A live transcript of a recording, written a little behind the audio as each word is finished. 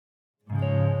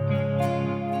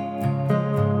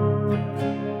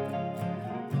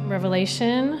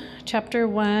Revelation chapter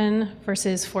 1,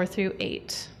 verses 4 through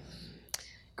 8.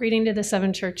 Greeting to the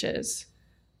seven churches.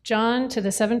 John, to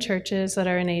the seven churches that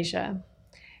are in Asia.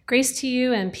 Grace to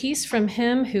you and peace from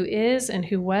him who is and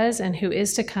who was and who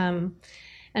is to come,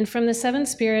 and from the seven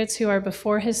spirits who are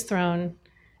before his throne,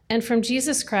 and from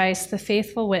Jesus Christ, the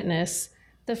faithful witness,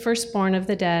 the firstborn of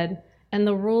the dead, and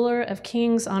the ruler of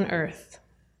kings on earth.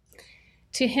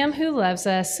 To him who loves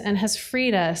us and has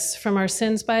freed us from our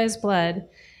sins by his blood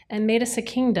and made us a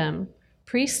kingdom,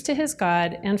 priests to his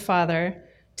God and Father,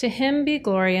 to him be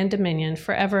glory and dominion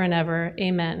forever and ever.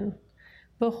 Amen.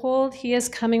 Behold, he is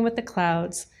coming with the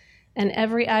clouds, and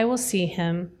every eye will see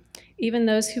him, even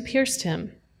those who pierced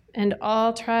him, and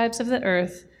all tribes of the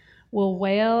earth will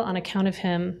wail on account of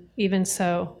him. Even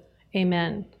so,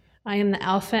 amen. I am the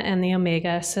Alpha and the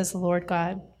Omega, says the Lord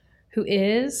God, who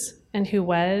is and who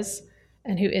was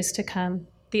and who is to come,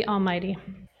 the Almighty.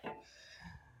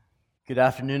 Good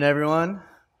afternoon, everyone.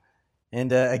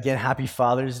 And again, happy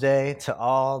Father's Day to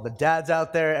all the dads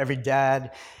out there, every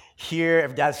dad here,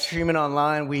 every dad streaming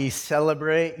online. We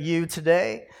celebrate you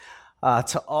today.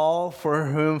 To all for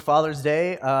whom Father's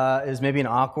Day is maybe an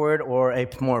awkward or a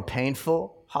more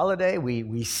painful holiday,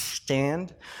 we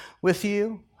stand with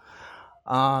you.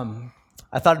 I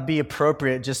thought it'd be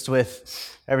appropriate just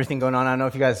with everything going on. I don't know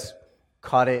if you guys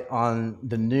caught it on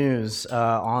the news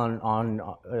on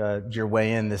your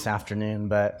way in this afternoon,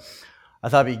 but I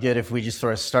thought it'd be good if we just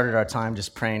sort of started our time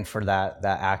just praying for that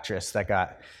actress that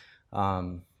got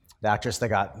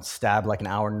stabbed like an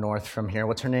hour north from here.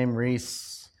 What's her name?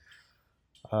 Reese?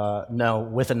 No,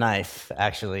 with a knife,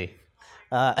 actually.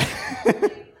 I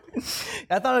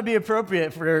thought it'd be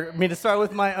appropriate for me to start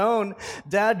with my own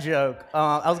dad joke.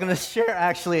 I was going to share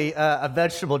actually a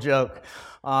vegetable joke,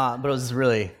 but it was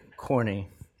really corny.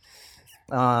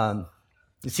 You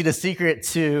see, the secret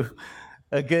to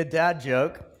a good dad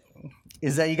joke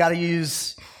is that you got to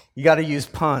use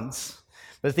puns.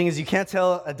 But the thing is, you can't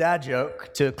tell a dad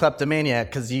joke to a kleptomaniac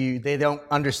because they don't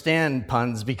understand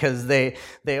puns because they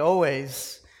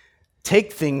always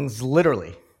take things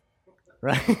literally,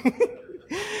 right?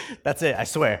 That's it. I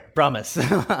swear, promise.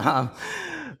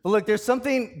 But look, there's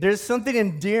something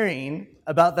endearing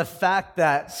about the fact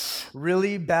that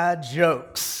really bad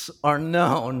jokes are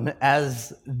known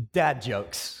as dad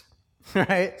jokes,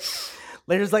 right?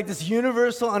 There's like this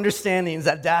universal understanding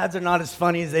that dads are not as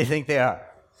funny as they think they are.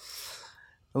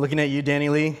 I'm looking at you, Danny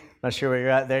Lee. Not sure where you're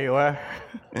at. There you are.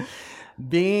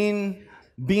 Being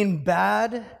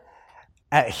bad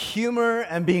at humor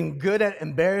and being good at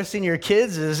embarrassing your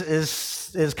kids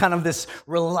is kind of this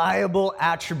reliable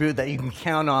attribute that you can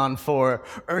count on for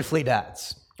earthly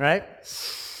dads, right?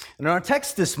 In our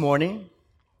text this morning,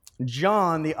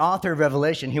 John, the author of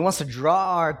Revelation, he wants to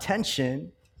draw our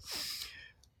attention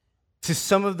to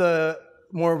some of the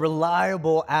more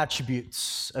reliable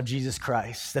attributes of Jesus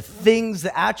Christ,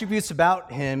 the attributes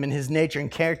about him and his nature and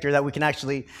character that we can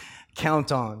actually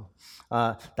count on.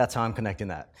 That's how I'm connecting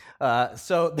that.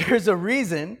 So there's a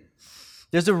reason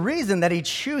that he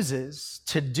chooses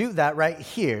to do that right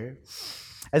here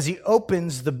as he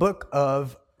opens the book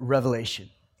of Revelation.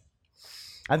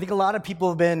 I think a lot of people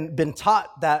have been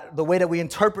taught that the way that we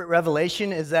interpret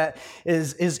Revelation is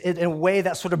in a way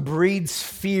that sort of breeds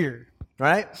fear,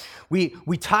 right?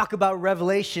 We talk about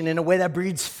Revelation in a way that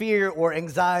breeds fear or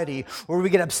anxiety, or we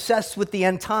get obsessed with the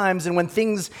end times, and when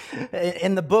things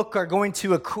in the book are going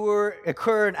to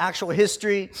occur in actual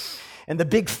history, and the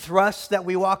big thrust that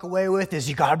we walk away with is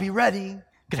you got to be ready. It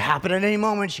could happen at any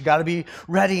moment. You got to be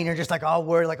ready, and you're just like all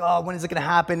worried, like, oh, when is it going to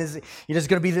happen? Is it going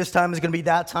to be this time? Is it going to be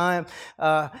that time?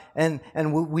 And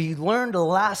we learned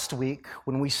last week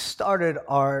when we started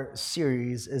our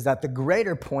series is that the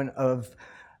greater point of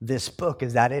this book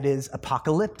is that it is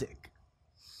apocalyptic.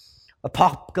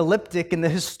 Apocalyptic in the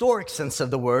historic sense of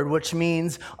the word, which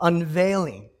means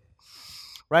unveiling.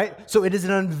 Right? So it is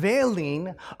an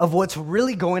unveiling of what's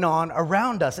really going on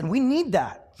around us. And we need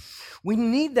that. We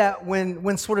need that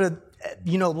when sort of,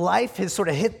 life has sort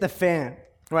of hit the fan,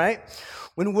 right?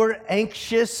 When we're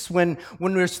anxious, when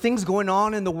there's things going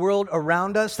on in the world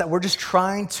around us that we're just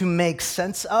trying to make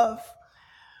sense of,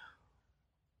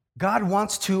 God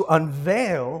wants to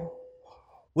unveil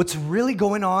what's really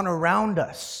going on around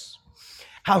us,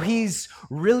 how he's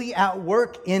really at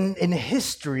work in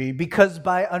history, because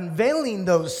by unveiling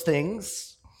those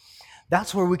things,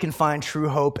 that's where we can find true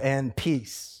hope and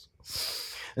peace.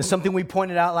 And something we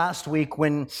pointed out last week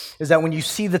is that when you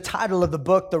see the title of the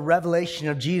book, The Revelation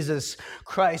of Jesus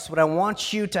Christ, what I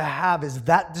want you to have is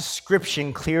that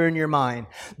description clear in your mind,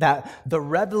 that the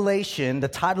revelation, the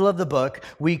title of the book,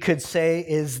 we could say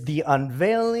is the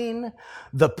unveiling,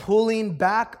 the pulling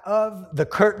back of the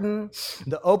curtain,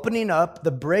 the opening up,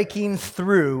 the breaking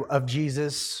through of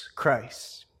Jesus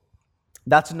Christ.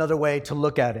 That's another way to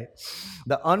look at it.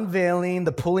 The unveiling,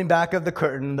 the pulling back of the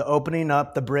curtain, the opening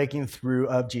up, the breaking through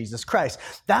of Jesus Christ.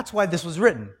 That's why this was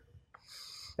written.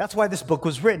 That's why this book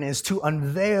was written, is to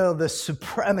unveil the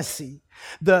supremacy,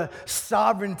 the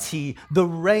sovereignty, the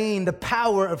reign, the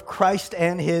power of Christ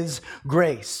and his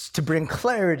grace, to bring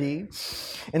clarity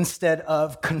instead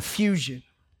of confusion,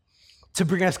 to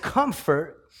bring us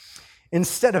comfort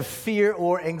instead of fear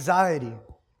or anxiety.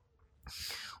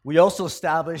 We also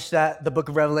established that the book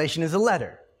of Revelation is a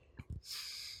letter.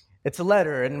 It's a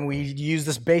letter, and we use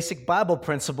this basic Bible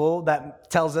principle that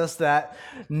tells us that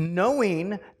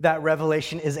knowing that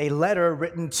Revelation is a letter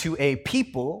written to a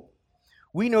people,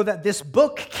 we know that this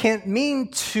book can't mean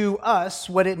to us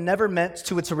what it never meant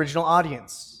to its original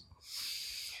audience.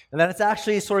 And that it's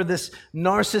actually sort of this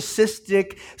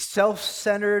narcissistic,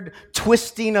 self-centered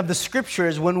twisting of the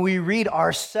scriptures when we read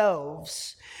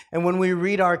ourselves and when we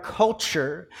read our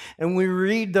culture and we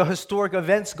read the historic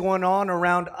events going on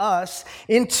around us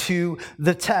into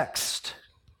the text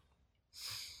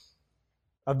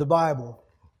of the Bible.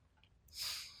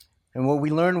 And what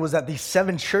we learned was that these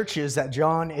 7 churches that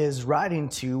John is writing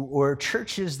to were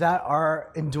churches that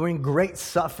are enduring great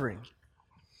suffering.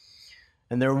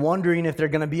 And they're wondering if they're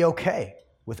going to be okay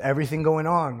with everything going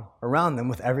on around them,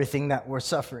 with everything that we're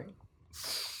suffering.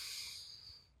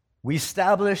 We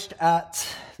established at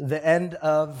the end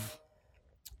of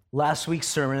last week's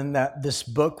sermon that this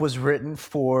book was written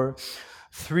for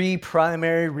 3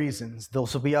 primary reasons.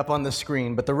 Those will be up on the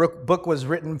screen, but the book was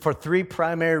written for 3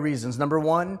 primary reasons. Number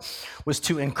 1 was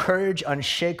to encourage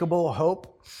unshakable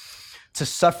hope to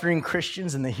suffering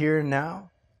Christians in the here and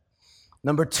now.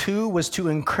 Number 2 was to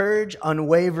encourage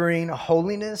unwavering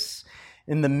holiness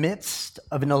in the midst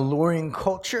of an alluring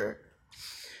culture.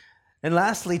 And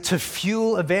lastly, to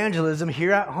fuel evangelism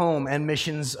here at home and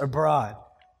missions abroad.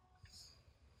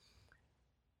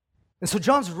 And so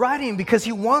John's writing because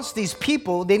he wants these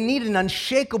people, they need an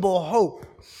unshakable hope.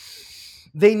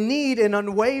 They need an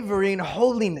unwavering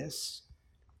holiness.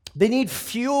 They need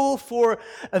fuel for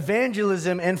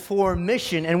evangelism and for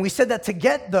mission. And we said that to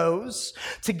get those,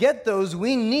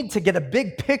 we need to get a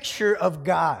big picture of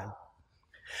God.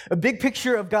 A big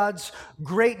picture of God's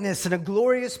greatness and a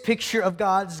glorious picture of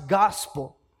God's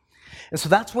gospel. And so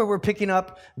that's where we're picking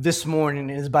up this morning,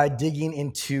 is by digging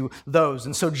into those.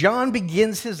 And so John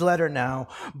begins his letter now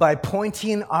by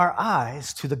pointing our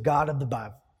eyes to the God of the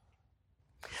Bible.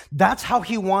 That's how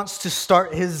he wants to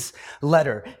start his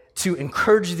letter, to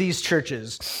encourage these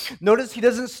churches. Notice he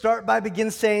doesn't start by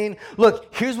saying,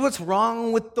 look, here's what's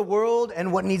wrong with the world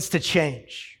and what needs to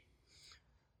change.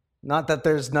 Not that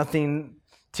there's nothing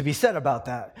to be said about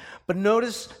that. But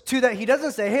notice, too, that he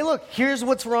doesn't say, hey, look, here's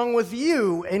what's wrong with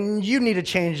you, and you need to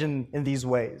change in these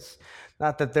ways.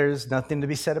 Not that there's nothing to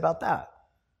be said about that.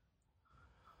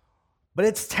 But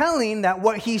it's telling that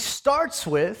what he starts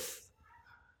with,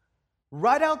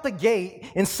 right out the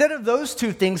gate, instead of those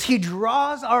 2 things, he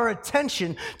draws our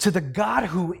attention to the God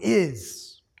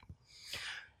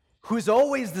who's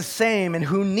always the same and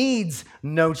who needs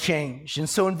no change. And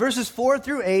so in verses 4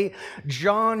 through 8,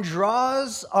 John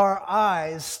draws our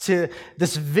eyes to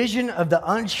this vision of the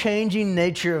unchanging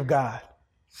nature of God.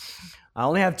 I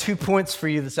only have 2 points for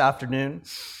you this afternoon.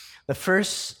 The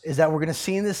first is that we're going to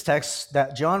see in this text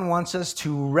that John wants us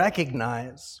to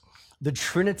recognize the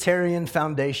Trinitarian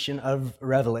foundation of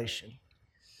Revelation.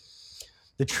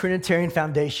 The Trinitarian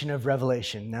foundation of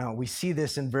Revelation. Now, we see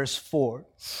this in verse 4.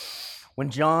 When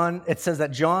it says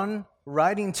that John,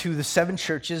 writing to the 7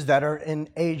 churches that are in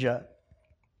Asia,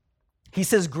 he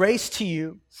says, grace to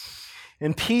you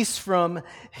and peace from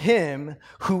him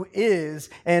who is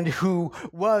and who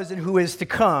was and who is to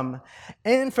come,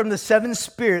 and from the 7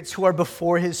 spirits who are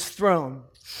before his throne,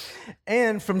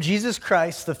 and from Jesus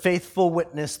Christ, the faithful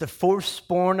witness, the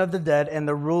firstborn of the dead, and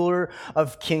the ruler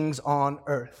of kings on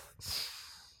earth.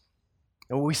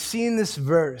 And what we see in this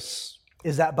verse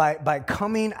is that by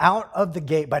coming out of the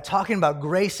gate, by talking about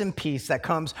grace and peace that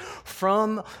comes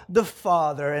from the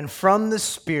Father and from the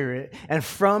Spirit and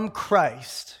from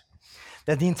Christ,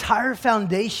 that the entire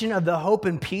foundation of the hope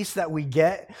and peace that we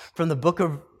get from the book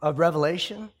of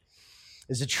Revelation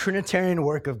is a Trinitarian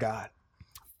work of God,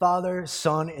 Father,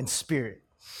 Son, and Spirit.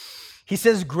 He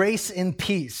says grace and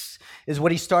peace is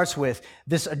what he starts with.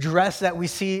 This address that we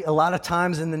see a lot of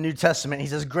times in the New Testament. He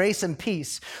says grace and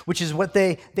peace, which is what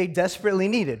they desperately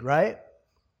needed, right?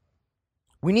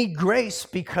 We need grace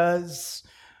because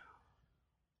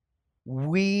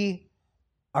we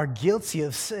are guilty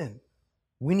of sin.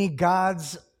 We need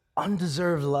God's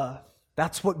undeserved love.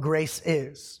 That's what grace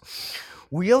is.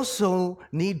 We also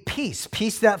need peace,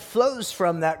 peace that flows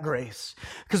from that grace,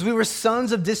 because we were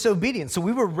sons of disobedience. So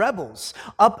we were rebels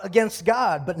up against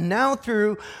God. But now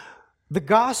through the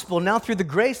gospel, now through the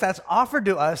grace that's offered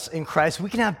to us in Christ, we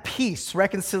can have peace,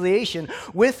 reconciliation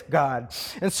with God.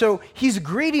 And so he's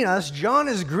greeting us, John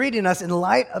is greeting us in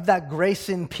light of that grace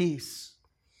and peace.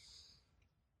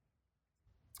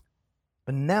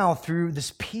 But now, through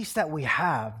this peace that we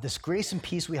have, this grace and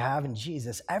peace we have in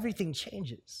Jesus, everything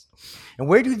changes. And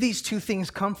where do these two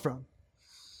things come from?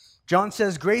 John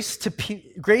says, grace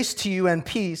to you and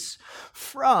peace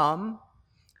from,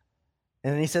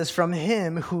 and then he says, from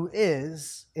him who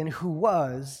is, and who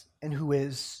was, and who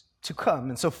is to come.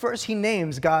 And so first he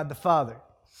names God the Father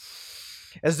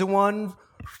as the one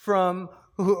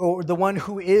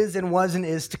who is and was and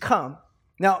is to come.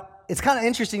 Now, it's kind of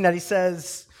interesting that he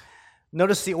says,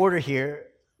 notice the order here,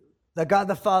 that God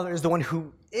the Father is the one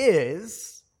who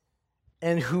is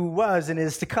and who was and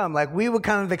is to come. Like, we would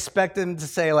kind of expect him to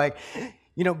say, like,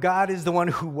 God is the one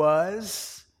who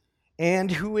was and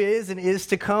who is and is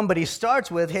to come. But he starts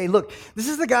with, hey, look, this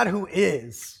is the God who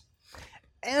is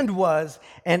and was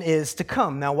and is to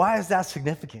come. Now, why is that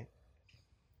significant?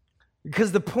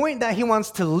 Because the point that he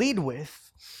wants to lead with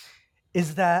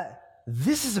is that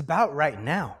this is about right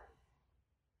now.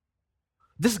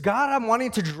 This God I'm wanting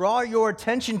to draw your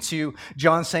attention to,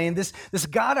 John's saying, this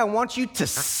God I want you to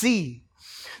see.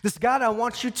 This God I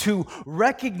want you to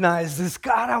recognize. This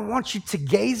God I want you to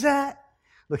gaze at.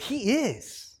 Look, he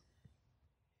is.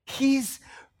 He's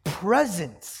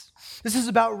present. This is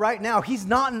about right now. He's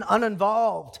not an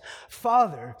uninvolved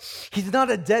father. He's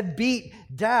not a deadbeat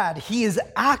dad. He is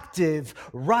active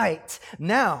right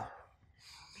now.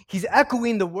 He's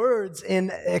echoing the words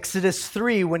in Exodus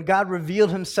 3 when God revealed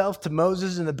himself to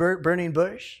Moses in the burning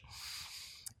bush.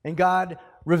 And God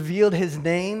revealed his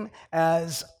name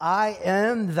as I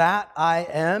am that I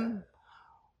am,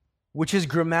 which is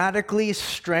grammatically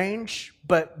strange,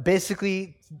 but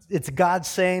basically it's God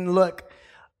saying, look,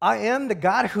 I am the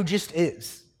God who just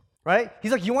is, right?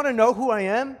 He's like, you want to know who I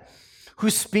am?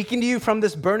 Who's speaking to you from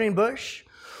this burning bush?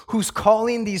 Who's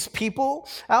calling these people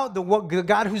out, the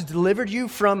God who's delivered you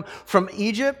from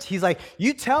Egypt. He's like,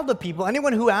 you tell the people,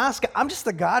 anyone who asks, I'm just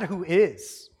the God who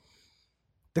is,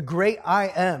 the great I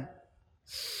am.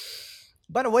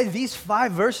 By the way, these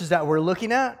 5 verses that we're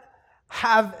looking at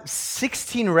have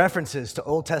 16 references to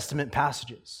Old Testament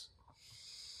passages.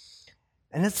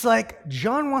 And it's like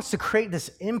John wants to create this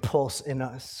impulse in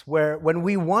us where when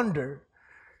we wonder,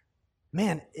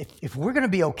 man, if we're going to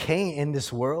be okay in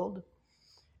this world,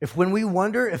 when we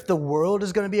wonder if the world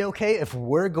is going to be okay, if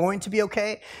we're going to be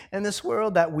okay in this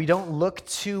world, that we don't look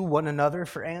to one another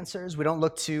for answers. We don't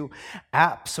look to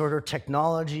apps or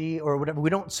technology or whatever.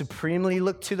 We don't supremely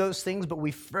look to those things, but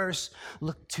we first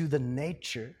look to the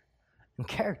nature and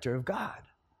character of God.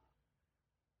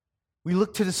 We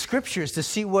look to the scriptures to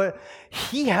see what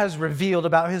he has revealed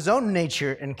about his own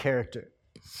nature and character.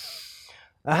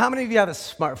 Now, how many of you have a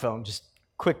smartphone? Just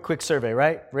quick survey,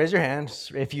 right? Raise your hand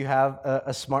if you have a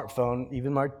smartphone.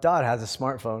 Even Mark Dodd has a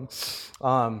smartphone.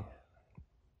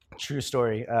 True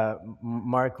story.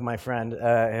 Mark, my friend,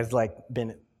 has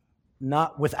been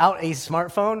not without a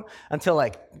smartphone until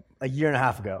a year and a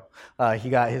half ago.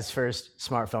 He got his first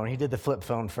smartphone. He did the flip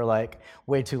phone for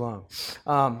way too long.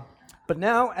 But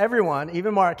now everyone,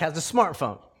 even Mark, has a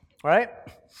smartphone, right?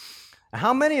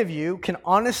 How many of you can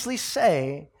honestly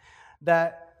say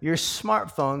that your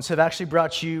smartphones have actually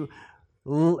brought you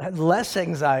less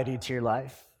anxiety to your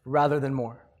life rather than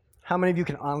more? How many of you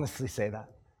can honestly say that?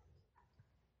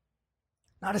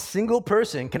 Not a single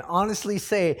person can honestly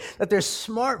say that their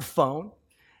smartphone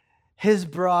has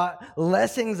brought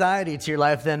less anxiety to your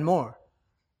life than more.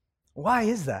 Why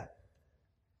is that?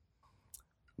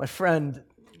 My friend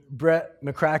Brett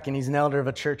McCracken, he's an elder of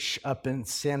a church up in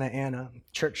Santa Ana,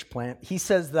 church plant. He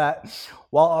says that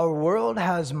while our world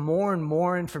has more and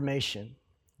more information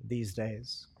these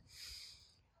days,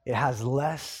 it has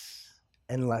less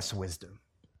and less wisdom.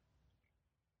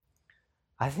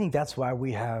 I think that's why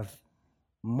we have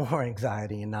more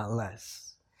anxiety and not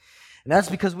less. And that's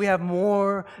because we have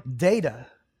more data,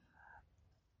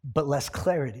 but less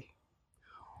clarity.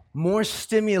 More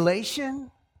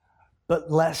stimulation, but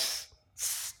less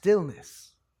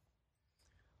stillness.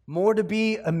 More to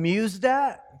be amused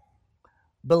at,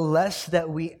 but less that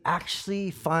we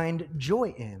actually find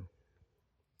joy in.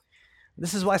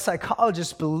 This is why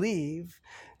psychologists believe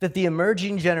that the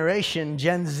emerging generation,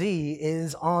 Gen Z,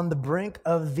 is on the brink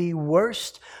of the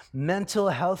worst mental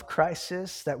health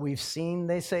crisis that we've seen,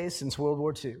 they say, since World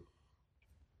War II.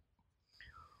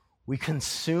 We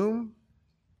consume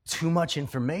too much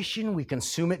information, we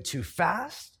consume it too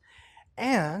fast,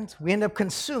 and we end up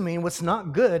consuming what's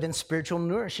not good and spiritual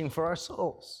nourishing for our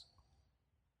souls.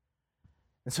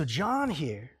 And so John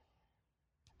here,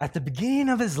 at the beginning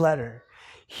of his letter,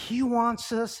 he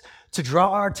wants us to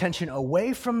draw our attention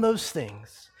away from those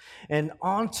things and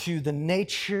onto the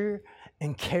nature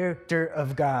and character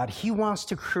of God. He wants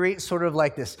to create sort of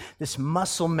like this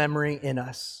muscle memory in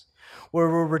us, where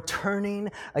we're returning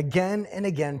again and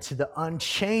again to the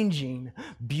unchanging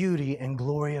beauty and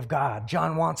glory of God.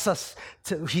 John wants us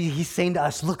to, he's saying to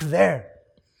us, look there.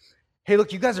 Hey,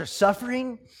 look, you guys are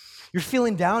suffering. You're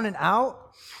feeling down and out.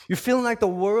 You're feeling like the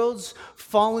world's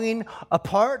falling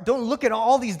apart. Don't look at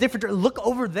all these different, look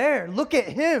over there. Look at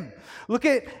him. Look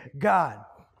at God.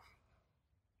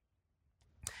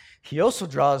 He also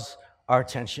draws our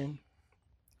attention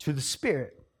to the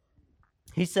Spirit.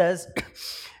 He says,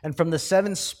 and from the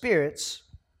 7 spirits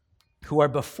who are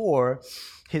before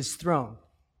his throne.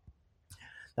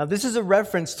 Now, this is a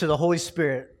reference to the Holy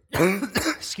Spirit.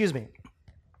 Excuse me.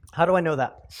 How do I know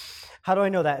that? How do I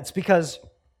know that? It's because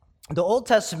the Old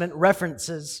Testament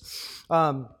references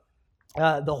the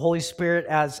Holy Spirit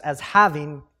as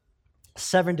having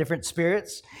 7 different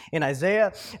spirits in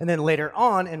Isaiah, and then later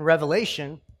on in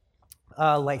Revelation,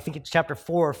 I think it's chapter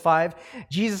 4 or 5,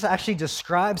 Jesus actually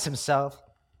describes himself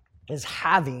as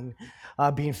having,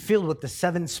 being filled with the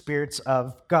 7 spirits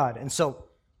of God. And so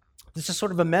this is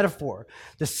sort of a metaphor.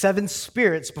 The 7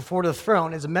 spirits before the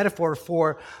throne is a metaphor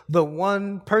for the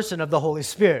one person of the Holy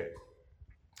Spirit.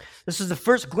 This is the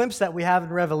first glimpse that we have in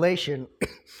Revelation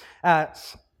at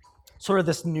sort of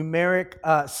this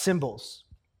numeric symbols,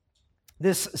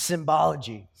 this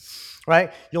symbology,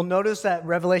 right? You'll notice that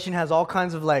Revelation has all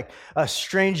kinds of like a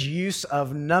strange use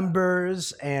of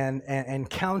numbers and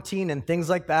counting and things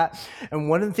like that. And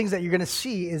one of the things that you're going to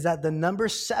see is that the number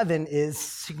 7 is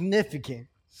significant.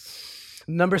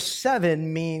 Number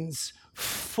 7 means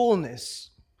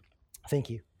fullness. Thank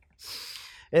you.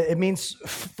 It means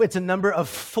it's a number of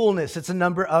fullness. It's a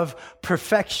number of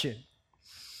perfection.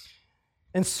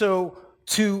 And so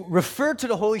to refer to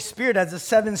the Holy Spirit as the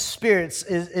 7 spirits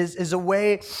is a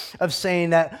way of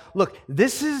saying that, look,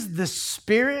 this is the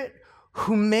Spirit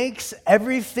who makes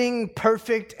everything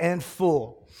perfect and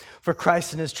full for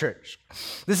Christ and his church.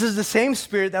 This is the same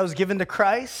Spirit that was given to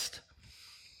Christ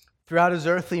throughout his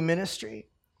earthly ministry.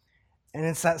 And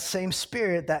it's that same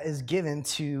Spirit that is given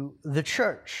to the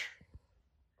church.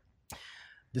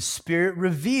 The Spirit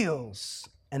reveals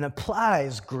and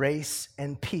applies grace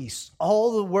and peace,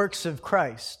 all the works of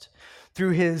Christ through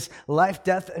his life,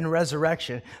 death, and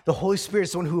resurrection. The Holy Spirit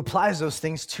is the one who applies those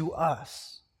things to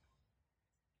us.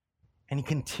 And he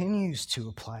continues to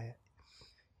apply it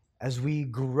as we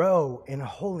grow in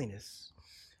holiness,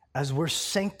 as we're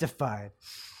sanctified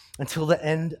until the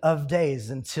end of days,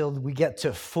 until we get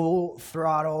to full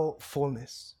throttle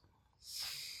fullness.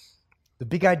 The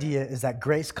big idea is that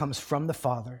grace comes from the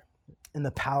Father in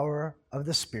the power of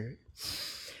the Spirit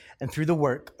and through the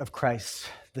work of Christ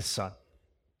the Son.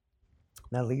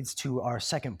 That leads to our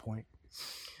second point.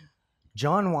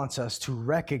 John wants us to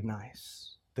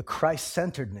recognize the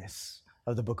Christ-centeredness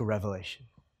of the book of Revelation.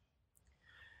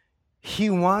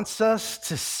 He wants us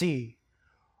to see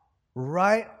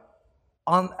right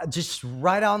on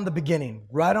the beginning,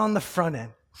 right on the front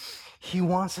end. He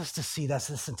wants us to see that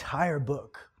this entire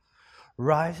book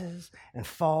rises and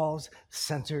falls,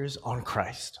 centers on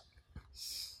Christ.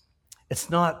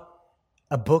 It's not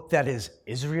a book that is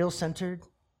Israel-centered.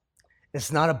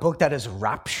 It's not a book that is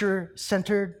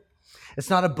rapture-centered. It's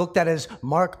not a book that is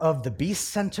Mark of the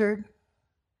Beast-centered.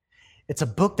 It's a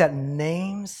book that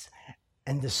names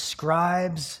and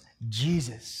describes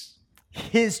Jesus,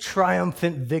 his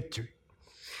triumphant victory,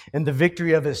 and the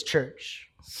victory of his church.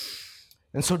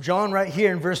 And so John right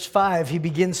here in verse 5, he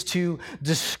begins to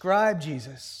describe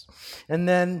Jesus. And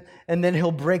then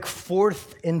he'll break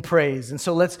forth in praise. And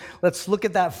so let's look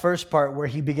at that first part where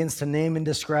he begins to name and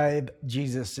describe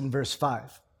Jesus in verse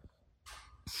 5.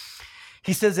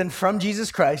 He says, "And from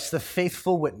Jesus Christ, the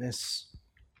faithful witness,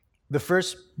 the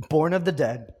firstborn of the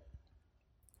dead,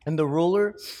 and the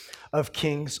ruler of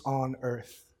kings on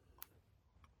earth."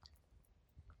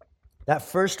 That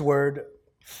first word,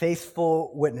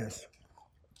 faithful witness.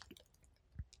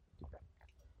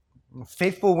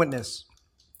 Faithful witness.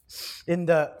 In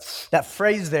that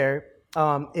phrase there,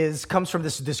 comes from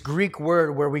this Greek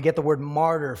word where we get the word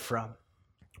martyr from.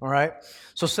 All right?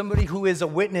 So somebody who is a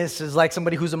witness is like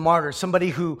somebody who's a martyr, somebody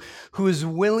who is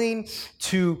willing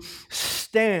to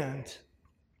stand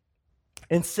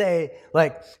and say,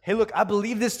 like, hey, look, I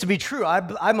believe this to be true.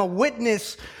 I'm a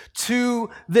witness to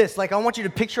this. Like, I want you to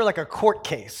picture like a court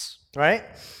case, right?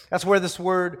 That's where this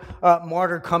word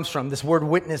martyr comes from. This word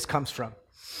witness comes from,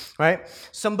 right?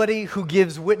 Somebody who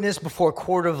gives witness before a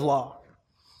court of law.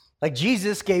 Like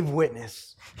Jesus gave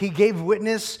witness. He gave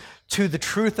witness to the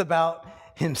truth about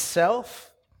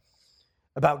himself,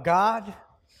 about God,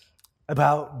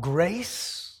 about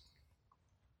grace,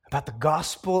 about the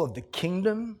gospel of the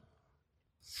kingdom.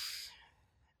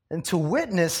 And to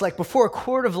witness, like before a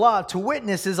court of law, to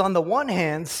witness is on the one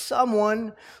hand,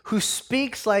 someone who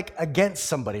speaks like against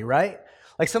somebody, right?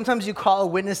 Like sometimes you call a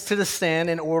witness to the stand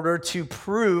in order to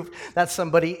prove that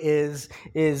somebody is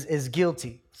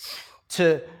guilty.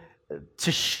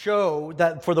 To show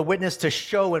that, for the witness to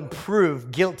show and prove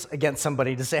guilt against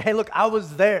somebody, to say, hey, look, I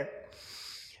was there.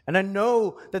 And I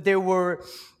know that they were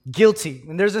guilty.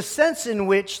 And there's a sense in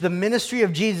which the ministry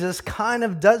of Jesus kind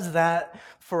of does that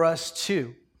for us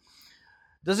too.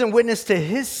 It doesn't witness to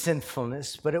his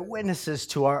sinfulness, but it witnesses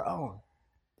to our own.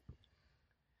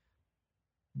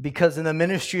 Because in the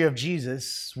ministry of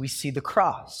Jesus, we see the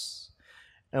cross.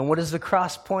 And what does the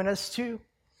cross point us to?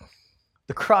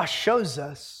 The cross shows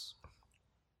us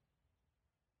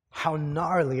how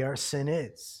gnarly our sin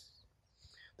is.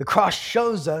 The cross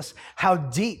shows us how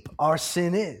deep our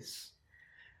sin is,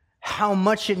 how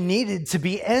much it needed to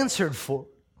be answered for.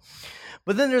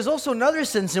 But then there's also another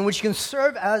sense in which you can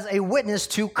serve as a witness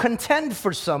to contend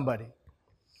for somebody,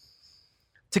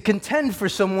 to contend for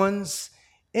someone's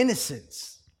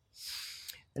innocence.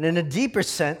 And in a deeper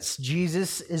sense,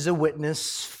 Jesus is a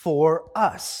witness for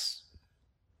us.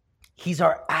 He's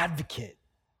our advocate.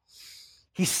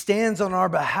 He stands on our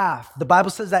behalf. The Bible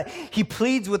says that he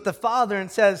pleads with the Father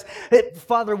and says, hey,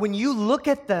 Father, when you look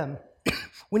at them,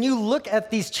 when you look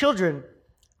at these children,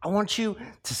 I want you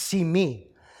to see me.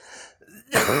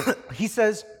 He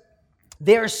says,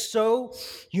 they are so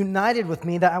united with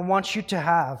me that I want you to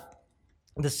have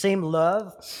the same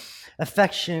love,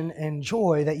 affection, and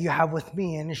joy that you have with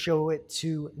me and show it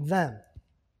to them.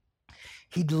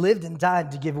 He lived and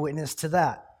died to give witness to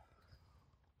that.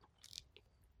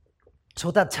 So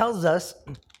what that tells us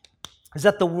is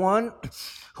that the one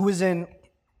who is in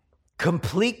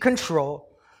complete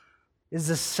control is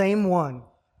the same one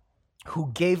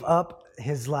who gave up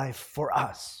his life for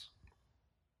us.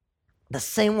 The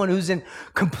same one who's in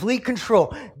complete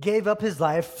control gave up his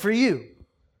life for you.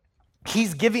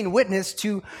 He's giving witness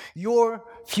to your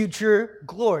future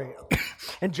glory.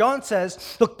 And John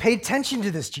says, look, pay attention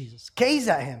to this Jesus. Gaze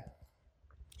at him.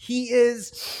 He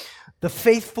is the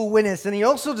faithful witness. And he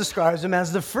also describes him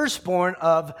as the firstborn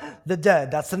of the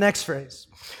dead. That's the next phrase.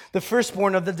 The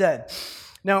firstborn of the dead.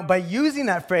 Now, by using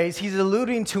that phrase, he's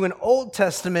alluding to an Old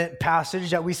Testament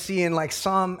passage that we see in like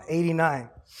Psalm 89,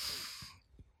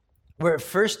 where it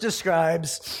first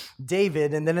describes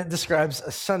David and then it describes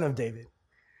a son of David.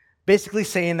 Basically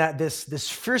saying that this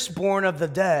firstborn of the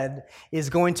dead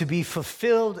is going to be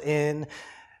fulfilled in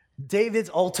David's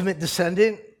ultimate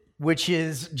descendant, which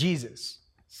is Jesus.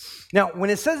 Now, when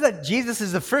it says that Jesus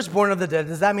is the firstborn of the dead,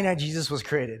 does that mean that Jesus was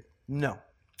created? No,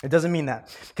 it doesn't mean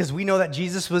that. Because we know that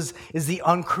Jesus is the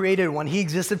uncreated one. He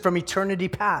existed from eternity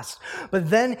past. But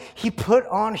then he put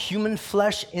on human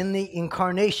flesh in the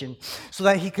incarnation so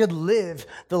that he could live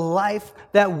the life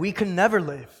that we could never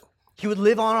live. He would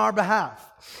live on our behalf.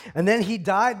 And then he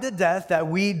died the death that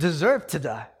we deserve to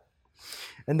die.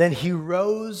 And then he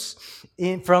rose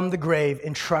from the grave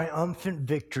in triumphant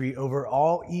victory over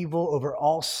all evil, over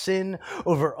all sin,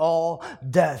 over all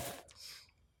death.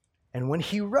 And when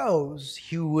he rose,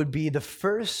 he would be the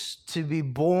first to be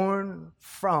born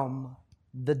from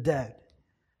the dead,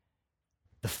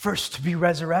 the first to be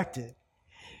resurrected.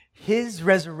 His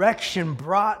resurrection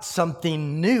brought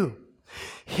something new.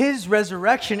 His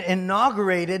resurrection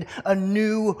inaugurated a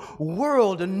new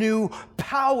world, a new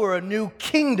power, a new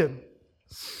kingdom.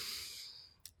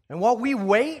 And while we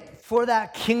wait for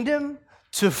that kingdom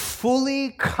to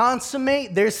fully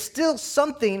consummate, there's still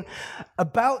something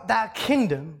about that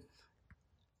kingdom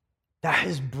that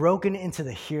has broken into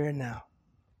the here and now.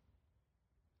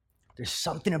 There's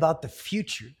something about the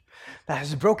future that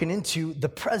has broken into the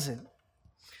present.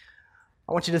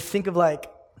 I want you to think of it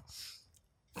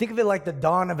like the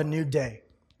dawn of a new day,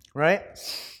 right?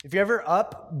 If you're ever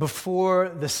up before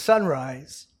the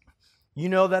sunrise, you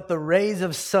know that the rays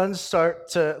of sun start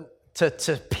to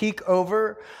peek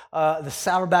over the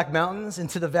Saddleback Mountains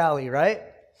into the valley, right?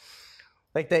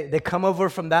 Like they come over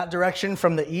from that direction,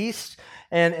 from the east,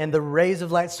 and the rays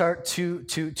of light start to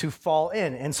fall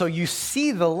in. And so you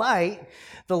see the light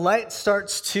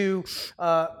starts to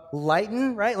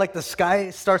lighten, right? Like the sky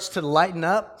starts to lighten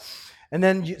up. And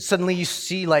then suddenly you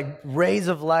see like rays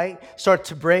of light start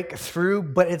to break through,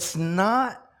 but it's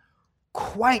not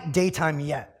quite daytime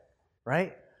yet,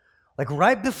 right? Like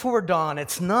right before dawn,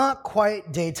 it's not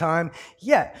quite daytime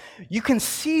yet. You can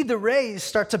see the rays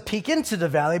start to peek into the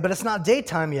valley, but it's not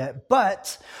daytime yet.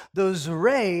 But those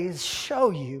rays show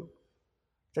you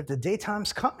that the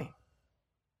daytime's coming.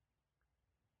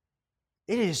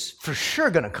 It is for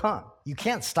sure going to come. You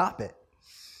can't stop it.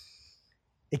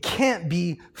 It can't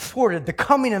be thwarted. The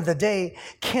coming of the day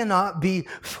cannot be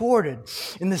thwarted.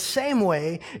 In the same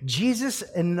way, Jesus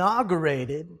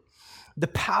inaugurated the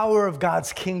power of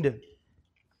God's kingdom.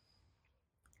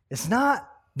 It's not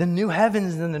the new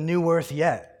heavens and the new earth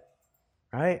yet,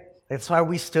 right? That's why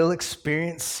we still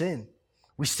experience sin.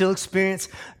 We still experience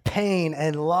pain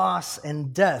and loss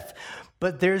and death.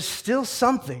 But there's still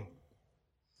something.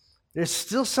 There's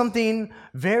still something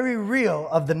very real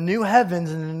of the new heavens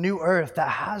and the new earth that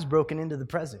has broken into the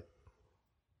present.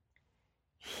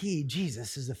 He,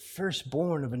 Jesus, is the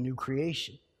firstborn of a new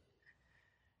creation.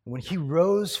 When he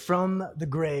rose from the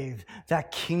grave,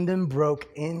 that kingdom broke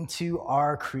into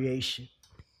our creation.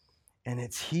 And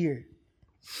it's here.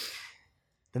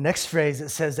 The next phrase, it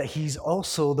says that he's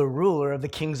also the ruler of the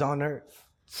kings on earth.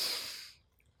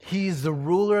 He's the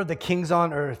ruler of the kings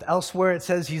on earth. Elsewhere, it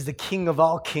says he's the king of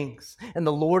all kings and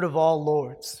the lord of all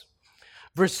lords.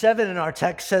 Verse 7 in our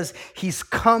text says he's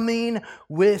coming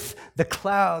with the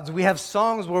clouds. We have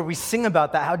songs where we sing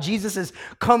about that, how Jesus is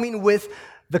coming with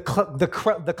the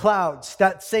clouds,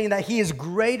 that saying that he is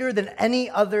greater than any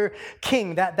other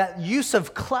king. That use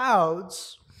of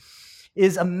clouds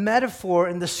is a metaphor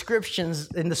in the scriptures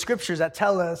that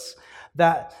tell us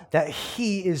that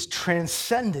he is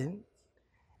transcendent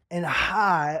and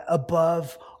high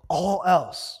above all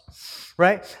else,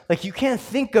 right? Like you can't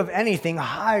think of anything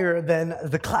higher than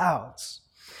the clouds.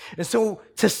 And so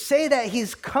to say that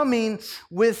he's coming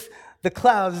with the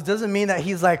clouds doesn't mean that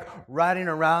he's like riding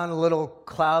around a little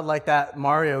cloud like that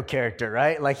Mario character,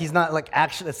 right? Like he's not like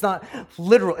actually, it's not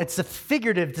literal. It's a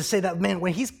figurative to say that, man,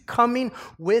 when he's coming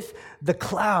with the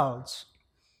clouds,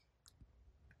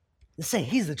 to say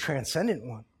he's the transcendent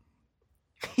one.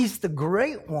 He's the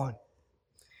great one.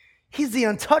 He's the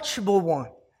untouchable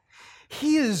one.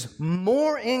 He is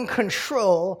more in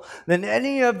control than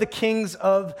any of the kings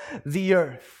of the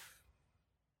earth.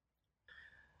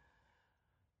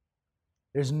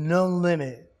 There's no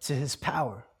limit to his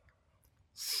power.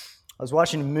 I was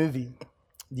watching a movie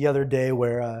the other day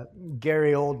where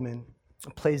Gary Oldman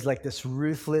plays like this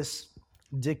ruthless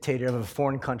dictator of a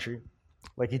foreign country,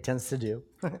 like he tends to do,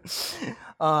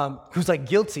 who's like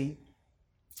guilty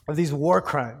of these war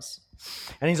crimes.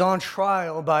 And he's on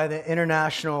trial by the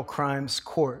International Crimes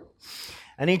Court.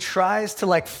 And he tries to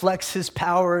like flex his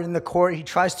power in the court. He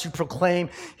tries to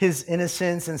proclaim his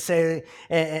innocence and say,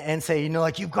 you know,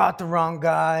 like, you got the wrong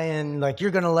guy and like, you're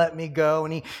going to let me go.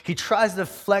 And he tries to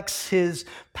flex his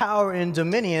power and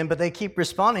dominion, but they keep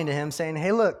responding to him saying,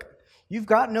 hey, look, you've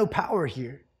got no power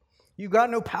here. You've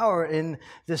got no power in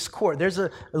this court. There's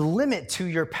a limit to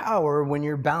your power when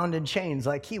you're bound in chains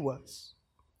like he was.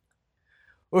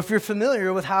 Or if you're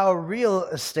familiar with how real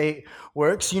estate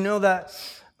works, you know that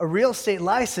a real estate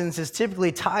license is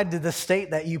typically tied to the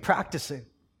state that you practice in.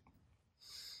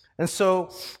 And so,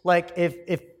 like,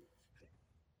 if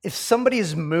somebody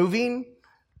is moving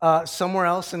somewhere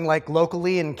else and like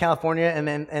locally in California,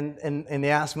 and they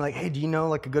ask me like, hey, do you know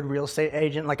like a good real estate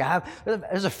agent? Like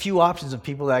there's a few options of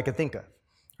people that I could think of,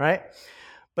 right?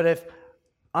 But if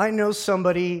I know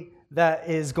somebody that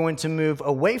is going to move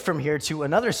away from here to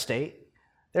another state,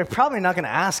 they're probably not going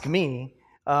to ask me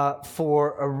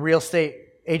for a real estate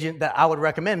agent that I would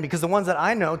recommend, because the ones that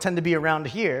I know tend to be around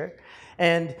here,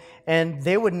 and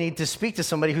they would need to speak to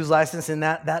somebody who's licensed in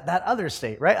that other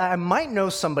state, right? I might know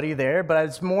somebody there, but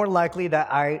it's more likely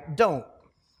that I don't.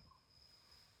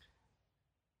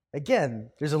 Again,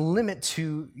 there's a limit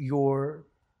to your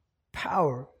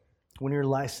power when you're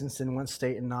licensed in one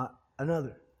state and not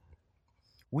another.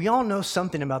 We all know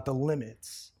something about the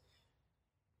limits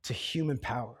to human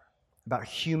power, about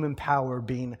human power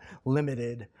being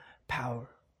limited power.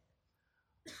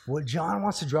 What John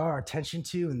wants to draw our attention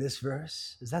to in this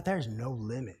verse is that there's no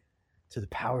limit to the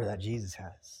power that Jesus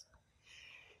has.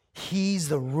 He's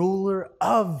the ruler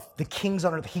of the kings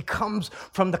on earth. He comes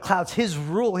from the clouds. His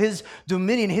rule, his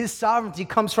dominion, his sovereignty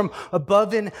comes from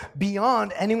above and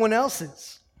beyond anyone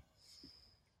else's.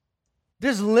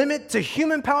 There's limit to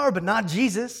human power, but not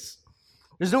Jesus.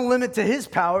 There's no limit to his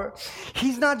power.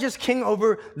 He's not just king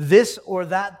over this or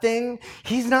that thing.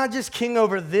 He's not just king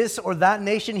over this or that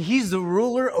nation. He's the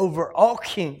ruler over all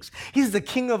kings. He's the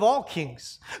king of all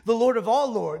kings, the Lord of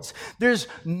all lords. There's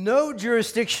no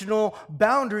jurisdictional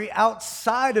boundary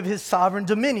outside of his sovereign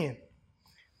dominion.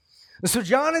 So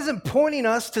John isn't pointing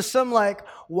us to some like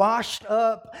washed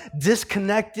up,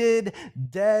 disconnected,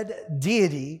 dead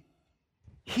deity.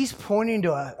 He's pointing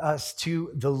to us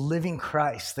to the living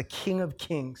Christ, the King of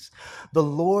Kings, the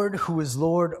Lord who is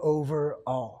Lord over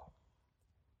all.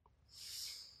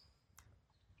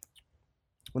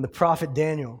 When the prophet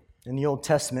Daniel in the Old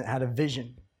Testament had a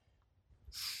vision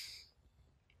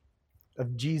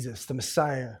of Jesus, the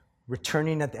Messiah,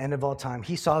 returning at the end of all time,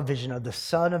 he saw a vision of the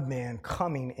Son of Man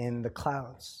coming in the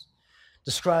clouds,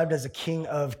 described as a King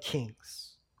of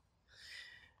Kings.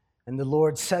 And the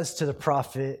Lord says to the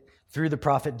prophet, through the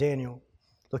prophet Daniel,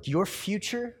 look, your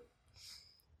future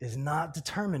is not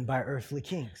determined by earthly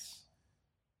kings.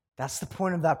 That's the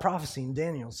point of that prophecy in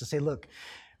Daniel, is to say, look,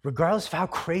 regardless of how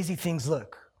crazy things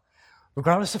look,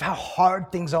 regardless of how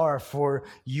hard things are for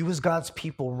you as God's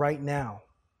people right now,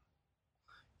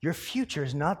 your future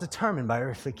is not determined by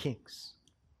earthly kings.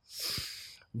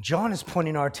 John is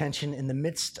pointing our attention in the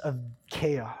midst of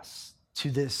chaos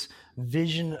to this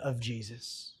vision of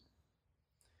Jesus.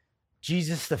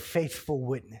 Jesus, the faithful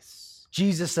witness.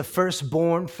 Jesus, the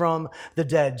firstborn from the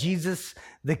dead. Jesus,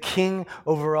 the king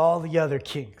over all the other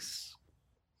kings.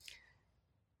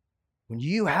 When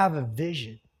you have a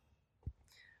vision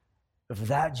of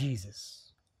that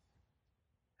Jesus,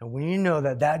 and when you know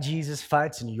that that Jesus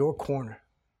fights in your corner,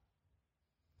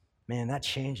 man, that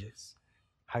changes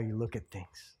how you look at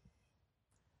things.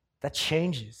 That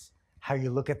changes how you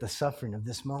look at the suffering of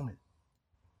this moment.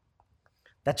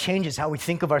 That changes how we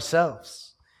think of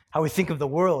ourselves, how we think of the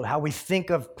world, how we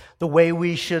think of the way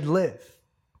we should live.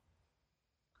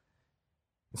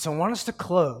 And so I want us to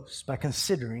close by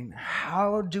considering,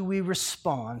 how do we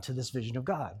respond to this vision of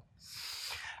God?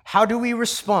 How do we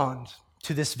respond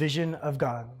to this vision of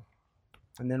God?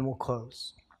 And then we'll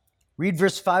close. Read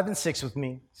verse 5 and 6 with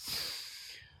me.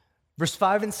 Verse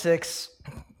 5 and 6,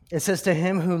 it says, to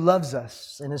him who loves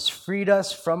us and has freed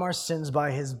us from our sins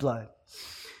by his blood,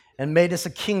 and made us a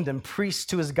kingdom, priests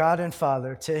to his God and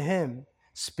Father. To him,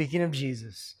 speaking of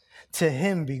Jesus, to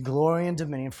him be glory and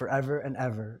dominion forever and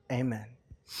ever. Amen.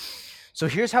 So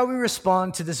here's how we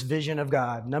respond to this vision of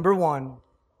God. Number one,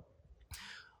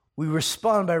 we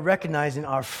respond by recognizing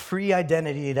our free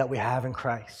identity that we have in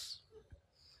Christ.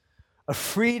 A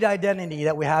freed identity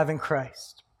that we have in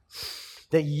Christ.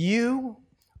 That you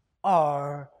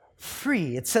are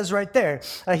free. It says right there,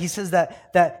 he says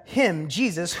that him,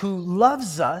 Jesus, who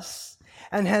loves us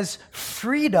and has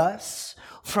freed us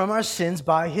from our sins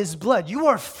by his blood. You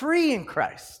are free in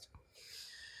Christ.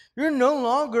 You're no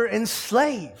longer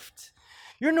enslaved.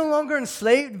 You're no longer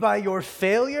enslaved by your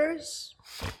failures.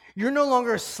 You're no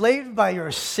longer enslaved by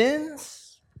your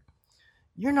sins.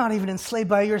 You're not even enslaved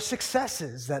by your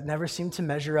successes that never seem to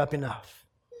measure up enough.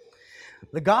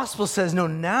 The gospel says, no,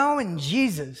 now in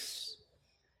Jesus,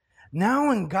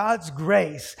 now in God's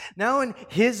grace, now in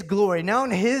his glory, now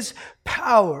in his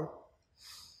power,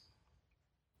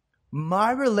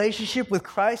 my relationship with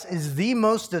Christ is the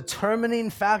most determining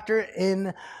factor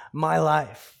in my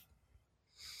life.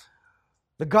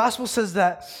 The gospel says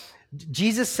that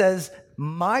Jesus says,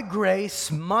 my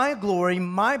grace, my glory,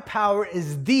 my power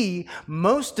is the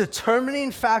most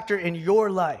determining factor in your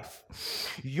life.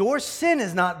 Your sin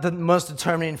is not the most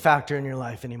determining factor in your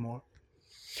life anymore.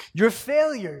 Your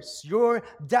failures, your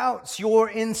doubts, your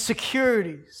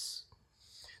insecurities,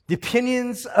 the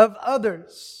opinions of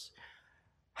others,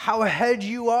 how ahead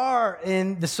you are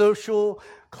in the social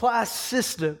class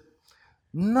system,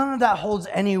 none of that holds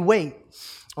any weight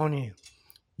on you.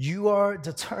 You are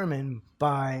determined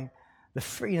by the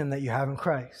freedom that you have in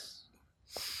Christ.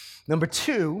 Number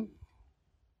two,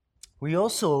 we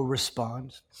also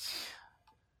respond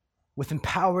with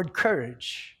empowered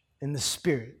courage in the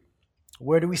Spirit.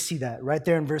 Where do we see that? Right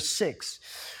there in verse 6,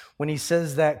 when he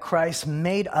says that Christ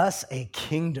made us a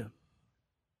kingdom.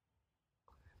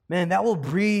 Man, that will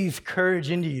breathe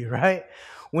courage into you, right?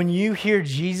 When you hear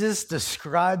Jesus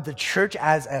describe the church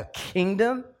as a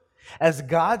kingdom, as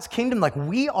God's kingdom, like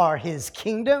we are his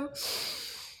kingdom,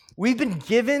 we've been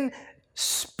given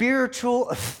spiritual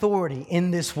authority in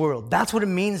this world. That's what it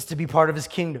means to be part of his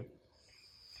kingdom.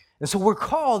 And so we're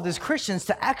called as Christians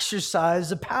to exercise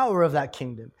the power of that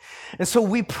kingdom. And so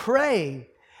we pray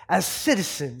as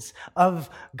citizens of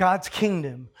God's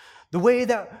kingdom, the way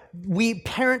that we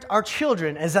parent our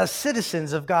children as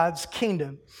citizens of God's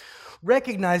kingdom,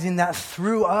 recognizing that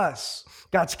through us,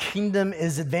 God's kingdom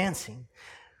is advancing.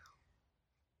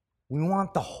 We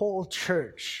want the whole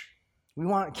church. We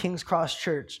want King's Cross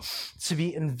Church to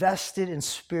be invested in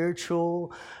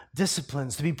spiritual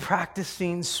disciplines, to be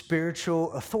practicing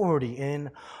spiritual authority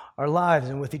in our lives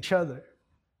and with each other.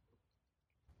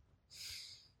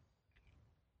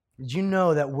 Did you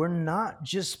know that we're not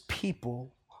just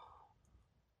people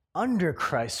under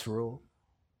Christ's rule?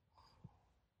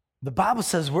 The Bible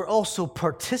says we're also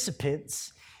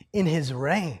participants in his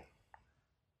reign.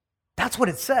 That's what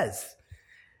it says.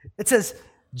 It says,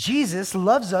 Jesus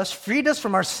loves us, freed us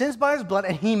from our sins by his blood,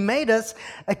 and he made us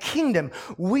a kingdom.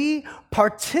 We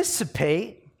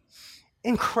participate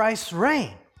in Christ's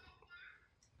reign.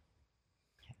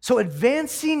 So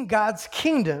advancing God's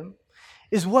kingdom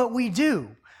is what we do.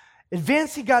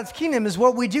 Advancing God's kingdom is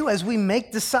what we do as we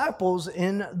make disciples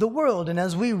in the world and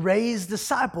as we raise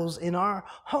disciples in our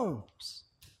homes.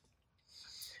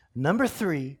 Number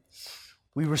 3,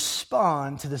 we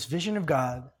respond to this vision of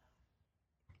God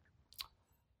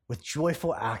with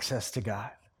joyful access to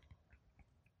God.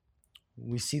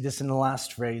 We see this in the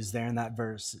last phrase there in that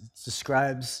verse. It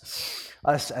describes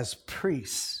us as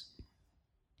priests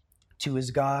to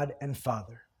his God and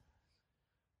Father.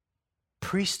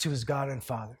 Priests to his God and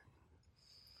Father.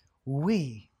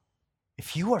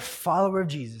 If you are a follower of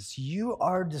Jesus, you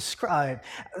are described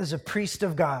as a priest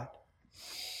of God.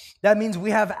 That means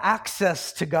we have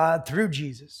access to God through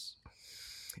Jesus.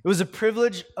 It was a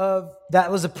privilege,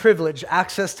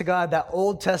 access to God that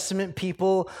Old Testament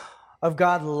people of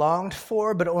God longed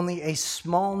for, but only a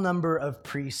small number of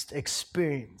priests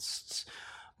experienced.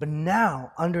 But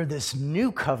now, under this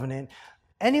new covenant,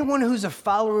 anyone who's a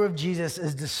follower of Jesus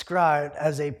is described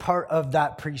as a part of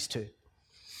that priesthood.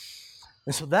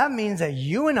 And so that means that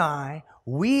you and I,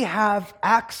 we have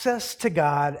access to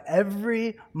God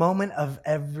every moment of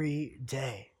every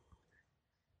day.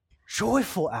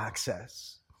 Joyful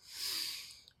access.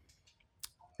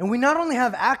 And we not only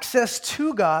have access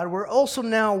to God, we're also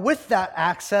now with that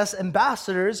access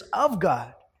ambassadors of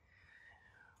God.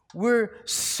 We're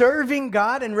serving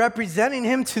God and representing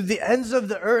him to the ends of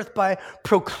the earth by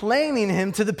proclaiming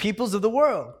him to the peoples of the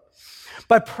world.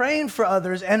 By praying for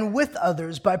others and with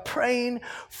others, by praying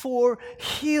for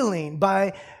healing,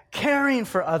 by caring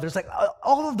for others. Like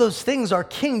all of those things are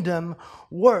kingdom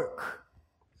work.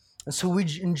 And so we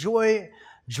enjoy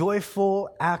joyful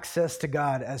access to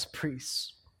God as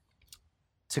priests,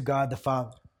 to God the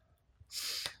Father.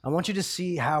 I want you to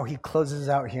see how he closes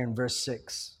out here in verse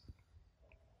 6.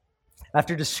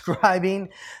 After describing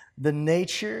the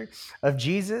nature of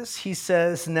Jesus, he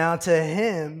says, now to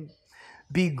him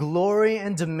be glory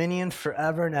and dominion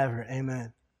forever and ever.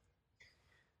 Amen.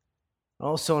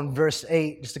 Also in verse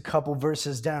 8, just a couple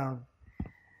verses down,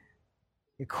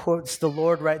 he quotes the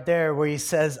Lord right there where he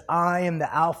says, I am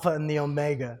the Alpha and the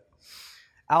Omega.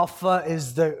 Alpha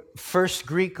is the first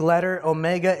Greek letter.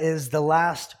 Omega is the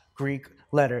last Greek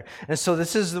letter. And so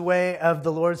this is the way of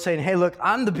the Lord saying, hey, look,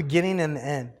 I'm the beginning and the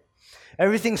end.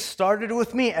 Everything started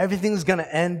with me. Everything's going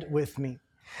to end with me.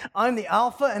 I'm the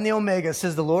Alpha and the Omega,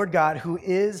 says the Lord God, who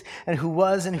is and who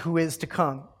was and who is to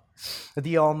come,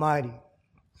 the Almighty.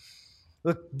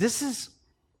 Look, this is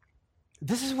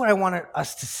what I want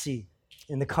us to see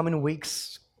in the coming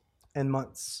weeks and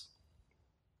months.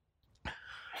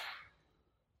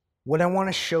 What I want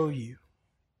to show you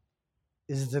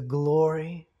is the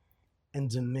glory and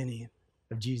dominion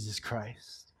of Jesus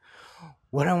Christ.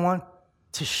 What I want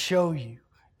to show you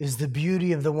is the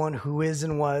beauty of the one who is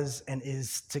and was and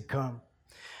is to come.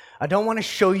 I don't want to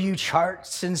show you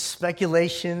charts and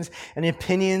speculations and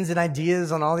opinions and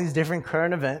ideas on all these different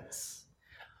current events.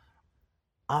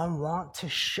 I want to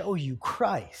show you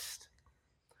Christ.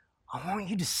 I want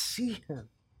you to see him.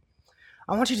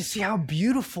 I want you to see how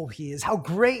beautiful he is, how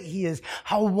great he is,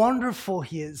 how wonderful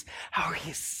he is, how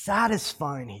he is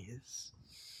satisfying he is,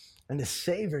 and to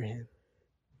savor him.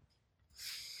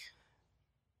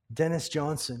 Dennis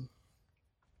Johnson,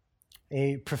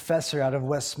 a professor out of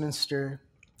Westminster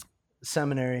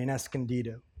Seminary in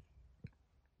Escondido,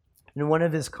 in one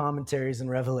of his commentaries in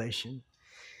Revelation,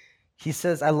 he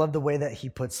says, I love the way that he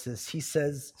puts this. He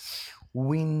says,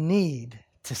 we need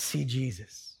to see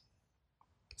Jesus.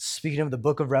 Speaking of the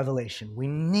book of Revelation, we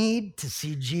need to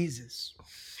see Jesus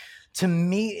to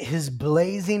meet his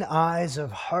blazing eyes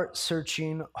of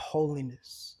heart-searching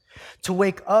holiness, to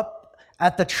wake up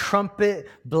at the trumpet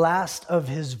blast of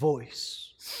his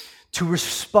voice, to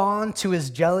respond to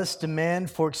his jealous demand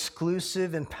for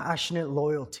exclusive and passionate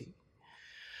loyalty.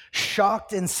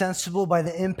 Shocked and sensible by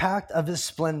the impact of his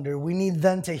splendor, we need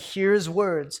then to hear his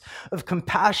words of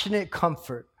compassionate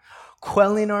comfort,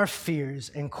 quelling our fears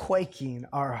and quaking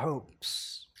our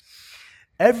hopes.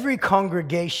 Every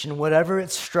congregation, whatever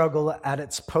its struggle at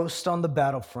its post on the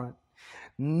battlefront,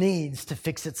 needs to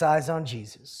fix its eyes on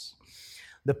Jesus,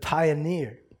 the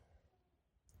pioneer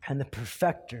and the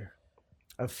perfecter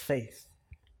of faith,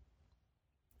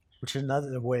 which is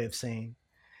another way of saying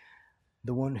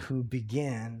the one who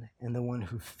began and the one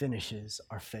who finishes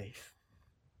our faith.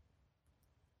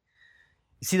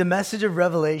 You see, the message of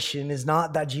Revelation is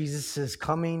not that Jesus is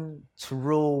coming to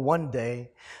rule one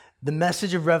day. The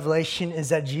message of Revelation is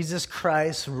that Jesus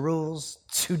Christ rules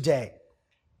today.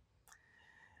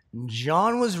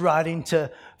 John was writing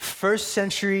to first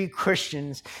century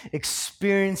Christians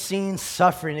experiencing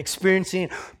suffering, experiencing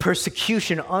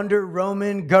persecution under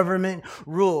Roman government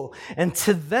rule. And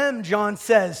to them, John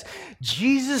says,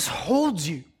 Jesus holds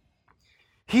you.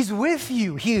 He's with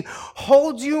you. He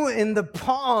holds you in the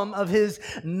palm of his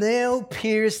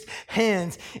nail-pierced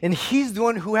hands. And he's the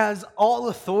one who has all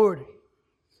authority.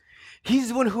 He's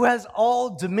the one who has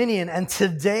all dominion, and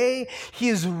today he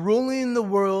is ruling the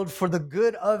world for the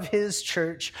good of his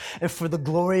church and for the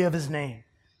glory of his name.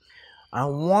 I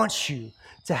want you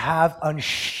to have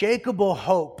unshakable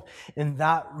hope in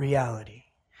that reality.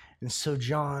 And so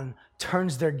John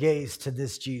turns their gaze to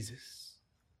this Jesus.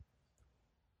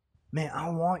 Man,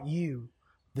 I want you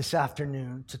this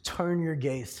afternoon to turn your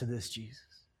gaze to this Jesus.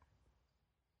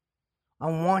 I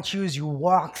want you, as you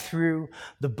walk through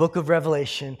the book of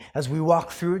Revelation, as we walk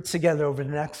through it together over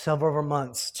the next several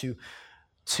months, to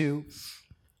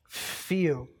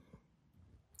feel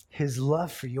his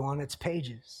love for you on its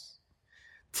pages,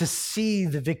 to see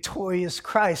the victorious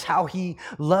Christ, how he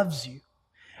loves you,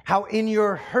 how in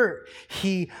your hurt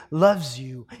he loves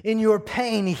you, in your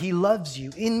pain he loves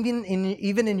you, even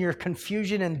in your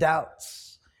confusion and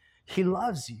doubts, he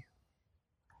loves you.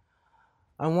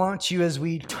 I want you, as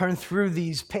we turn through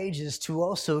these pages, to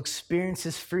also experience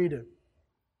his freedom.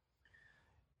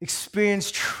 Experience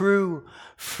true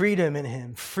freedom in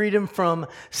him. Freedom from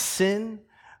sin,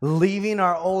 leaving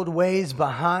our old ways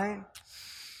behind.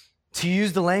 To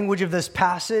use the language of this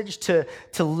passage, to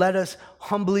let us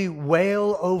humbly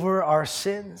wail over our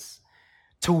sins.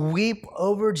 To weep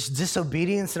over just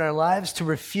disobedience in our lives. To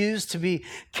refuse to be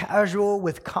casual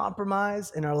with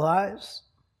compromise in our lives.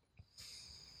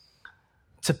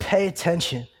 To pay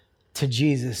attention to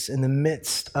Jesus in the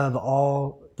midst of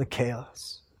all the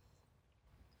chaos.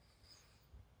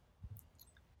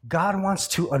 God wants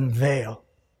to unveil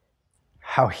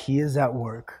how he is at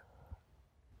work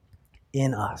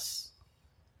in us,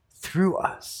 through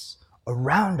us,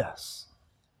 around us,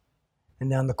 and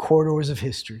down the corridors of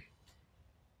history.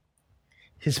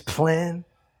 His plan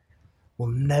will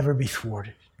never be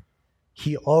thwarted.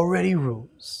 He already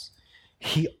rules.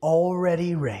 He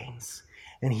already reigns.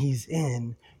 And he's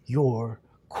in your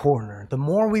corner. The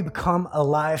more we become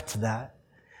alive to that,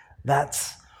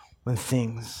 that's when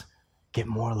things get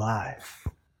more alive.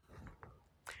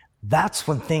 That's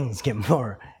when things get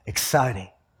more exciting.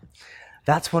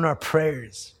 That's when our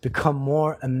prayers become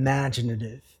more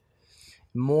imaginative,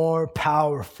 more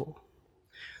powerful,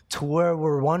 to where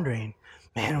we're wondering,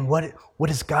 man, what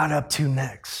is God up to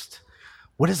next?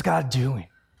 What is God doing?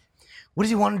 What does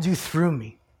he want to do through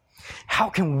me? How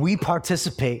can we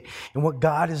participate in what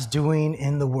God is doing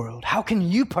in the world? How can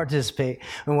you participate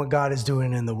in what God is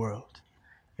doing in the world?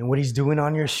 And what he's doing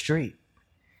on your street?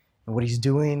 And what he's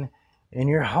doing in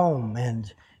your home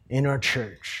and in our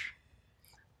church?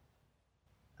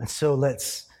 And so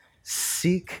let's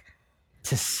seek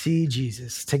to see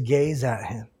Jesus, to gaze at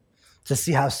him, to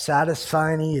see how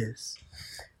satisfying he is,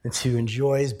 and to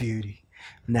enjoy his beauty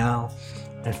now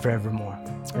and forevermore.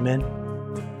 Amen.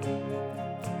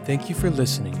 Thank you for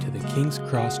listening to the King's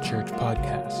Cross Church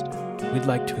podcast. We'd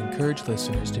like to encourage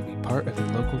listeners to be part of a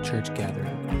local church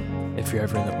gathering. If you're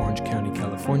ever in the Orange County,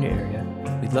 California area,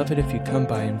 we'd love it if you come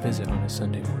by and visit on a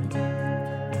Sunday morning.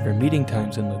 For meeting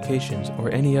times and locations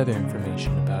or any other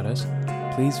information about us,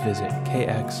 please visit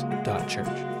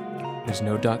kx.church. There's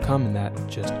no .com in that,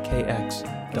 just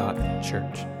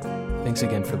kx.church. Thanks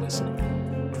again for listening.